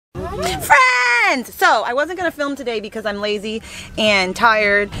friends. So I wasn't gonna film today because I'm lazy and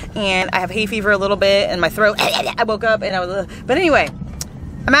tired and I have hay fever a little bit and my throat, I woke up and I was, but anyway,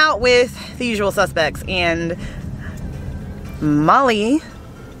 I'm out with the usual suspects, and Molly,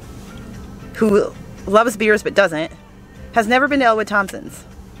 who loves beers but doesn't, has never been to Ellwood Thompson's.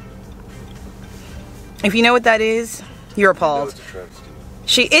 If you know what that is, you're appalled. It's a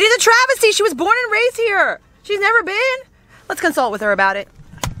travesty. It is a travesty. She was born and raised here. She's never been. Let's consult with her about it.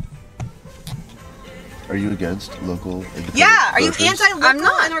 Are you against local? Yeah. Are you anti-local I'm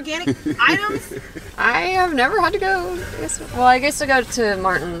not. and organic items? I have never had to go. Well, I guess to go to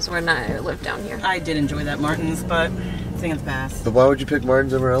Martin's when I lived down here. I did enjoy that Martin's, but I think it's past. But why would you pick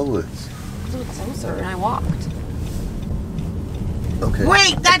Martin's over Ellwood's? It was closer, and I walked. Okay.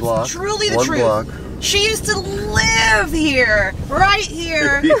 Wait, that's truly the truth. Block. She used to live here, right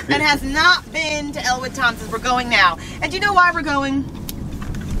here, and has not been to Ellwood Thompson's. We're going now. And do you know why we're going?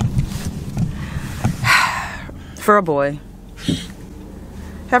 For a boy.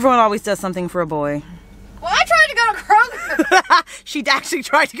 Everyone always does something for a boy. Well, I tried to go to Kroger. She actually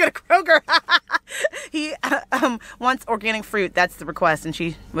tried to go to Kroger. He wants organic fruit. That's the request. And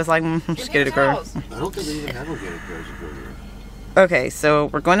she was like, just get it to Kroger. I don't think they even have organic pears in Kroger. Okay, so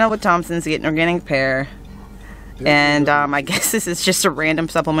we're going to Ellwood Thompson's to get an organic pear. And I guess this is just a random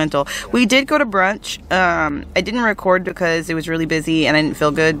supplemental. We did go to brunch. I didn't record because it was really busy and I didn't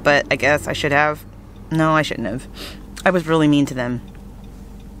feel good, but I guess I should have. No, I shouldn't have. I was really mean to them.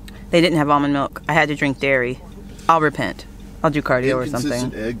 They didn't have almond milk. I had to drink dairy. I'll repent. I'll do cardio or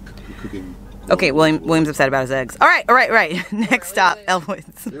something. Egg cooking. Okay, William's upset about his eggs. All right. Next stop,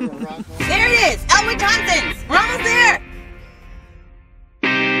 Ellwood's. There it is, Ellwood Thompson's. We're almost there.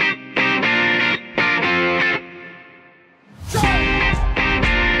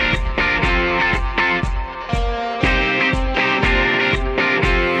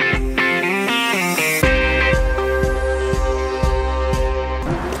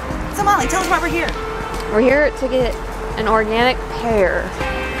 Tell us why we're here. We're here to get an organic pear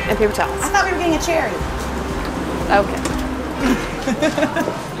and paper towels. I thought we were getting a cherry. Okay.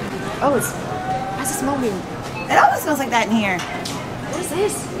 Oh, why is it smoking? It always smells like that in here. What is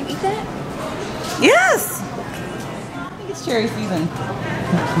this? You eat that? Yes. I think it's cherry season.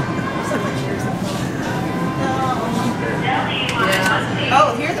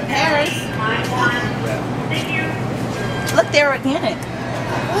 Oh, here's the pears. Look, they're organic.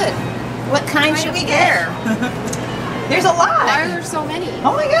 Good. What kind should we get? There's a lot. Why are there so many?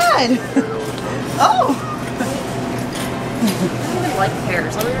 Oh my god. Oh. I don't even like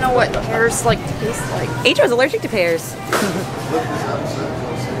pears. I don't even know what pears like taste like. Adro's allergic to pears.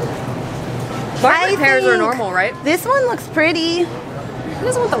 Bartlett pears are normal, right? This one looks pretty. Who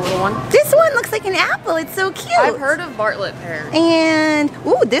doesn't want the little one? This one looks like an apple. It's so cute. I've heard of Bartlett pears. And,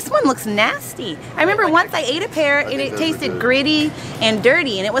 ooh, this one looks nasty. I remember once I ate a pear and it tasted gritty and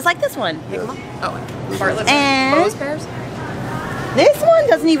dirty, and it was like this one. Oh, Bartlett and Bose pears? This one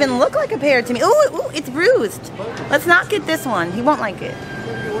doesn't even look like a pear to me. Ooh, it's bruised. Let's not get this one. He won't like it.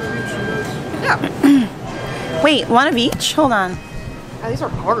 Yeah. Wait, one of each? Hold on. Oh, these are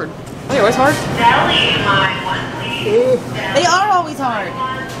hard. Are they always hard? They are always hard.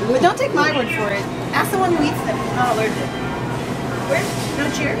 But don't take my word for it. Ask the one who eats them. He's not allergic. Where's no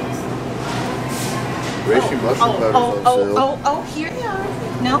cherries? Reishi mushroom powder's on sale. Oh, here they are.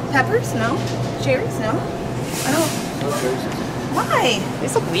 No, peppers? No. Cherries? No. I don't. No cherries. Why?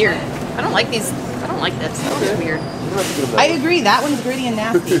 These look weird. I don't like these. I don't like this. That looks weird. I agree. That one's gritty and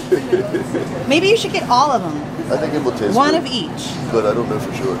nasty. Maybe you should get all of them. I think it will taste one good, of each. but I don't know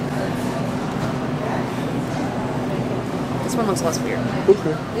for sure. This one looks less weird.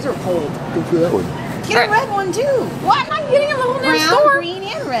 Okay. These are cold. Go for that one. Get a red one too. What? I'm not getting them the whole damn Brown, store. green,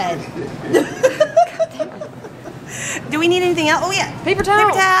 and red. Do we need anything else? Oh yeah, Paper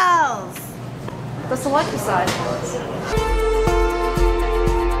towels. Paper towels. The selective side.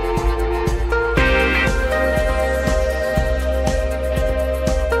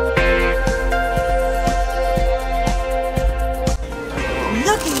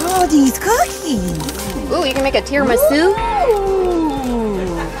 Look at all these cookies. Ooh, you can make a tiramisu. Ooh.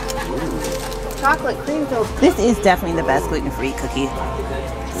 Chocolate cream filled. This is definitely the best gluten-free cookie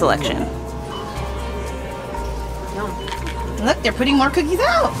selection. Yum. Look, they're putting more cookies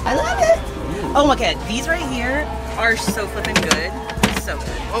out. I love it. Oh my god, these right here are so flippin' good. So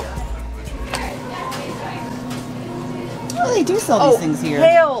good. Oh, they do sell these things here.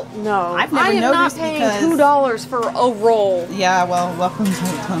 Hell no. I've never I am noticed not paying because $2 for a roll. Yeah, well, welcome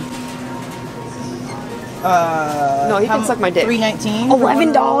to no, he can suck my dick. $3.19.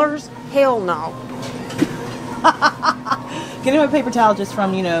 $11? Hell no. Get him a paper towel just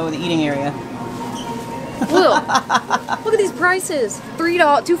from, you know, the eating area. Look at these prices. $3,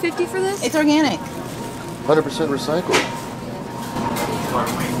 $2.50 for this. It's organic. 100% recycled.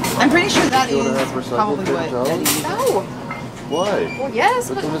 I'm pretty sure that is 2.5% probably paper what towels? Eddie uses. No. Why? Well, yes.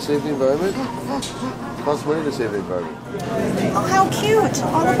 Don't want to save the environment? Costs money to save the environment. Oh, how cute!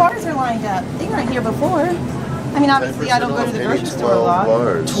 All the bars are lined up. They weren't here before. I mean, obviously, I don't go to the grocery store a lot. 12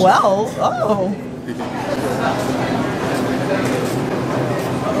 bars. 12? Oh.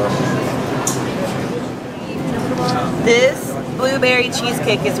 This blueberry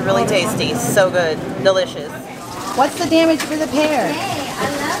cheesecake is really tasty. So good. Delicious. What's the damage for the pear? Hey, I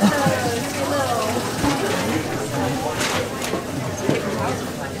love those.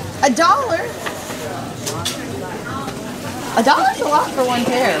 $1? $1's a lot for one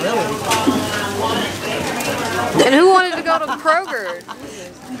pear, really. And who wanted to go to Kroger?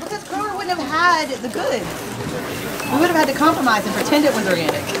 Because Kroger wouldn't have had the good. We would have had to compromise and pretend it was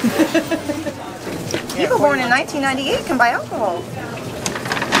organic. People born in 1998 can buy alcohol.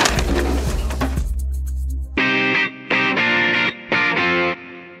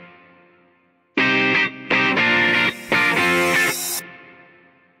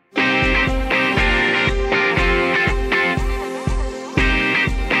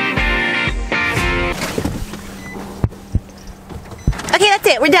 Okay, that's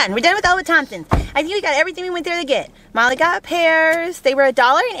it. We're done. We're done with Ellwood Thompson's. I think we got everything we went there to get. Molly got pears. They were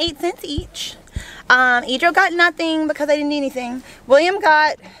 $1.08 each. Adro got nothing because I didn't need anything. William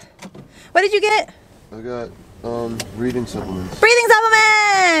got... What did you get? I got breathing supplements. Breathing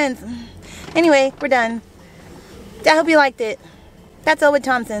supplements! Anyway, we're done. I hope you liked it. That's Ellwood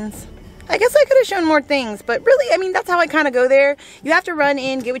Thompson's. I guess I could have shown more things, but really, I mean, that's how I kind of go there. You have to run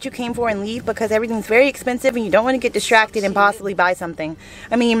in, get what you came for, and leave because everything's very expensive and you don't want to get distracted and possibly buy something.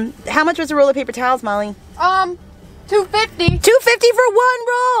 I mean, how much was a roll of paper towels, Molly? $2.50. $2.50 for one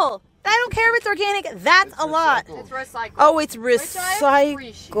roll! I don't care if it's organic, that's a lot. It's recycled. Oh, it's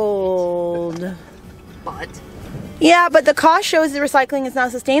recycled. But Yeah, but the cost shows that recycling is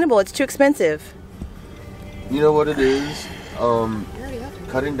not sustainable. It's too expensive. You know what it is?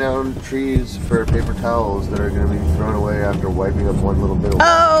 Cutting down trees for paper towels that are going to be thrown away after wiping up one little bit of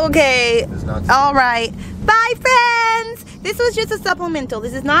water. Okay. Is not All right. Bye, friends. This was just a supplemental.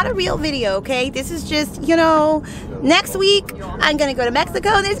 This is not a real video, okay? This is just, you know, next week I'm going to go to Mexico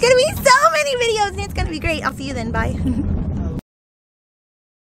and there's going to be so many videos and it's going to be great. I'll see you then. Bye.